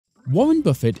Warren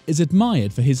Buffett is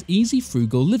admired for his easy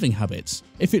frugal living habits.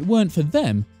 If it weren't for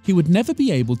them, he would never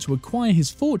be able to acquire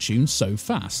his fortune so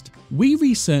fast. We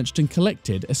researched and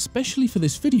collected, especially for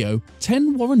this video,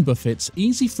 10 Warren Buffett's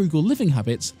easy frugal living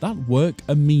habits that work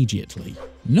immediately.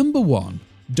 Number 1.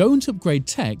 Don't upgrade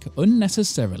tech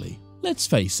unnecessarily. Let's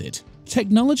face it,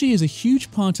 technology is a huge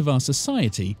part of our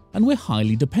society and we're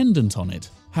highly dependent on it.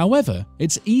 However,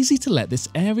 it's easy to let this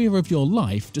area of your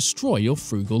life destroy your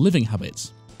frugal living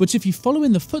habits. But if you follow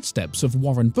in the footsteps of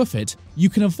Warren Buffett,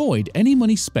 you can avoid any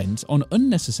money spent on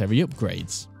unnecessary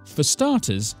upgrades. For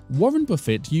starters, Warren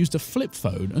Buffett used a flip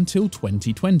phone until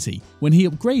 2020, when he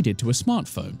upgraded to a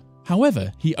smartphone.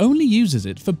 However, he only uses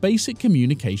it for basic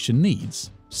communication needs.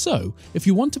 So, if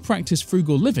you want to practice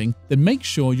frugal living, then make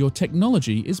sure your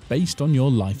technology is based on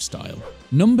your lifestyle.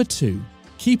 Number 2.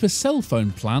 Keep a cell phone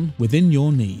plan within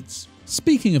your needs.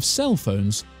 Speaking of cell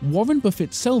phones, Warren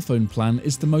Buffett's cell phone plan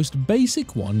is the most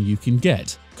basic one you can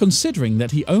get. Considering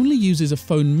that he only uses a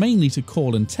phone mainly to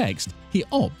call and text, he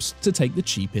opts to take the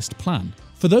cheapest plan.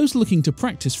 For those looking to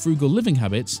practice frugal living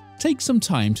habits, take some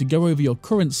time to go over your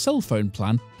current cell phone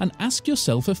plan and ask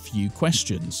yourself a few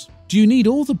questions. Do you need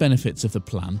all the benefits of the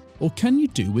plan, or can you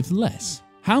do with less?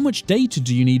 How much data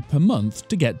do you need per month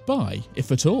to get by,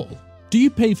 if at all? Do you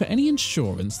pay for any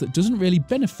insurance that doesn't really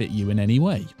benefit you in any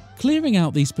way? Clearing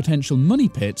out these potential money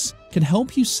pits can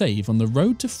help you save on the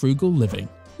road to frugal living.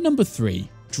 Number 3.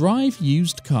 Drive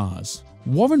used cars.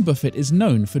 Warren Buffett is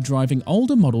known for driving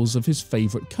older models of his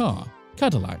favorite car,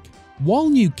 Cadillac. While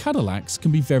new Cadillacs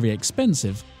can be very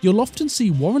expensive, you'll often see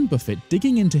Warren Buffett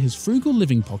digging into his frugal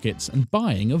living pockets and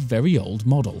buying a very old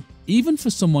model. Even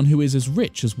for someone who is as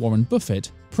rich as Warren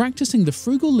Buffett, practicing the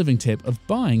frugal living tip of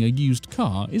buying a used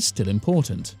car is still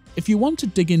important. If you want to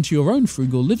dig into your own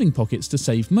frugal living pockets to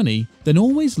save money, then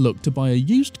always look to buy a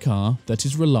used car that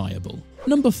is reliable.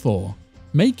 Number 4.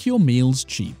 Make your meals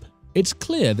cheap. It's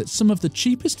clear that some of the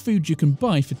cheapest food you can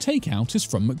buy for takeout is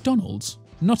from McDonald's.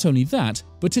 Not only that,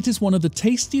 but it is one of the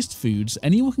tastiest foods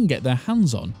anyone can get their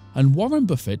hands on, and Warren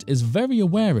Buffett is very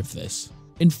aware of this.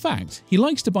 In fact, he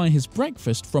likes to buy his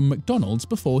breakfast from McDonald's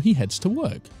before he heads to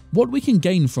work. What we can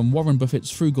gain from Warren Buffett's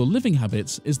frugal living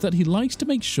habits is that he likes to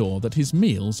make sure that his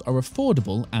meals are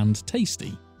affordable and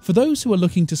tasty. For those who are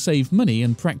looking to save money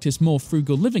and practice more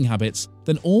frugal living habits,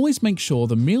 then always make sure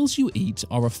the meals you eat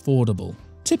are affordable.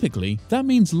 Typically, that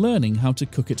means learning how to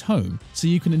cook at home so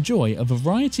you can enjoy a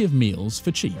variety of meals for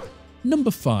cheap.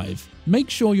 Number 5. Make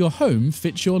sure your home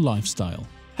fits your lifestyle.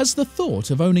 Has the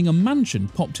thought of owning a mansion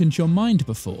popped into your mind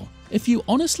before? If you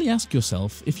honestly ask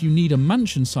yourself if you need a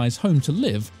mansion-sized home to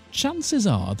live, chances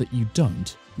are that you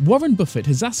don't. Warren Buffett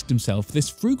has asked himself this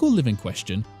frugal living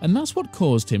question, and that's what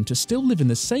caused him to still live in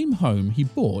the same home he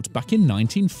bought back in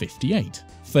 1958.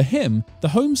 For him, the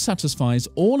home satisfies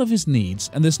all of his needs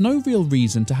and there's no real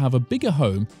reason to have a bigger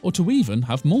home or to even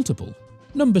have multiple.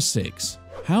 Number 6.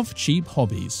 Have cheap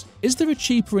hobbies. Is there a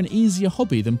cheaper and easier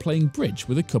hobby than playing bridge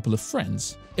with a couple of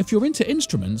friends? If you're into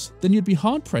instruments, then you'd be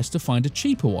hard-pressed to find a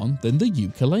cheaper one than the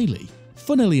ukulele.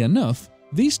 Funnily enough,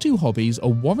 these two hobbies are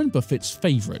Warren Buffett's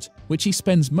favorite, which he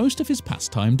spends most of his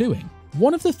pastime doing.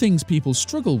 One of the things people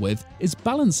struggle with is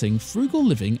balancing frugal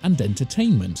living and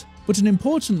entertainment, but an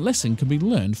important lesson can be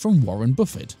learned from Warren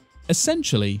Buffett.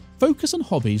 Essentially, focus on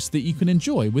hobbies that you can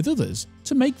enjoy with others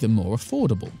to make them more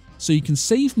affordable, so you can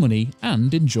save money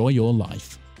and enjoy your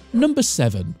life. Number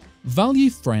 7. Value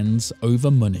friends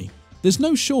over money. There's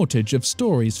no shortage of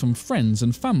stories from friends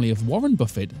and family of Warren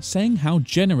Buffett saying how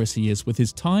generous he is with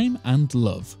his time and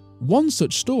love. One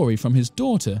such story from his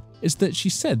daughter is that she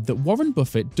said that Warren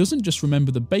Buffett doesn't just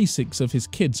remember the basics of his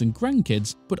kids and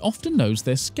grandkids, but often knows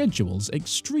their schedules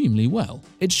extremely well.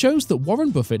 It shows that Warren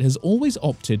Buffett has always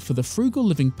opted for the frugal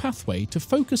living pathway to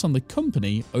focus on the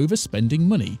company over spending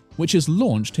money, which has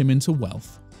launched him into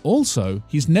wealth. Also,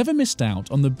 he's never missed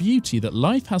out on the beauty that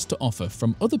life has to offer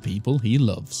from other people he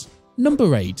loves.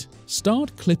 Number 8.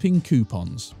 Start clipping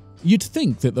coupons. You'd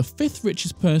think that the 5th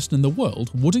richest person in the world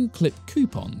wouldn't clip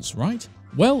coupons, right?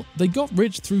 Well, they got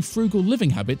rich through frugal living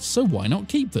habits, so why not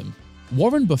keep them?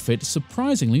 Warren Buffett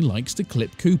surprisingly likes to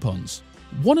clip coupons.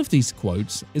 One of these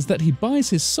quotes is that he buys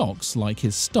his socks like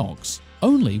his stocks,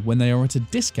 only when they are at a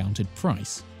discounted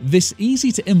price. This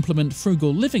easy-to-implement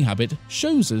frugal living habit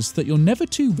shows us that you're never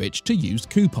too rich to use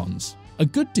coupons. A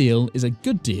good deal is a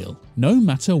good deal, no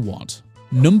matter what.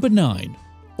 Number 9.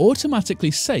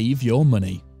 Automatically save your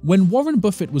money. When Warren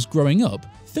Buffett was growing up,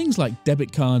 things like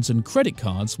debit cards and credit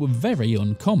cards were very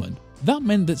uncommon. That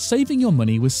meant that saving your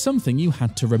money was something you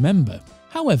had to remember.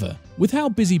 However, with how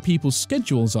busy people's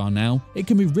schedules are now, it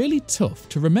can be really tough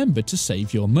to remember to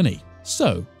save your money.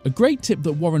 So, a great tip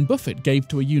that Warren Buffett gave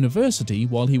to a university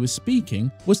while he was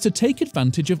speaking was to take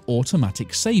advantage of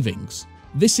automatic savings.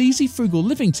 This easy frugal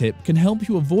living tip can help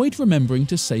you avoid remembering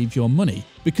to save your money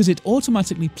because it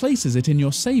automatically places it in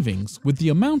your savings with the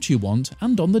amount you want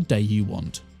and on the day you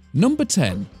want. Number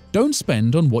 10. Don't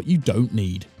spend on what you don't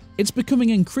need. It's becoming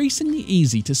increasingly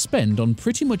easy to spend on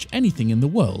pretty much anything in the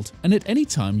world and at any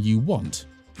time you want.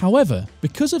 However,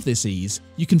 because of this ease,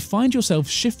 you can find yourself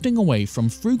shifting away from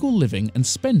frugal living and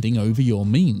spending over your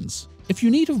means. If you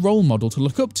need a role model to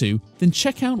look up to, then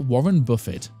check out Warren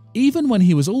Buffett. Even when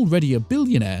he was already a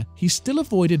billionaire, he still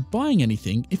avoided buying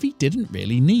anything if he didn't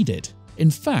really need it. In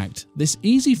fact, this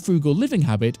easy frugal living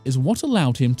habit is what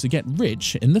allowed him to get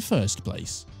rich in the first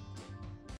place.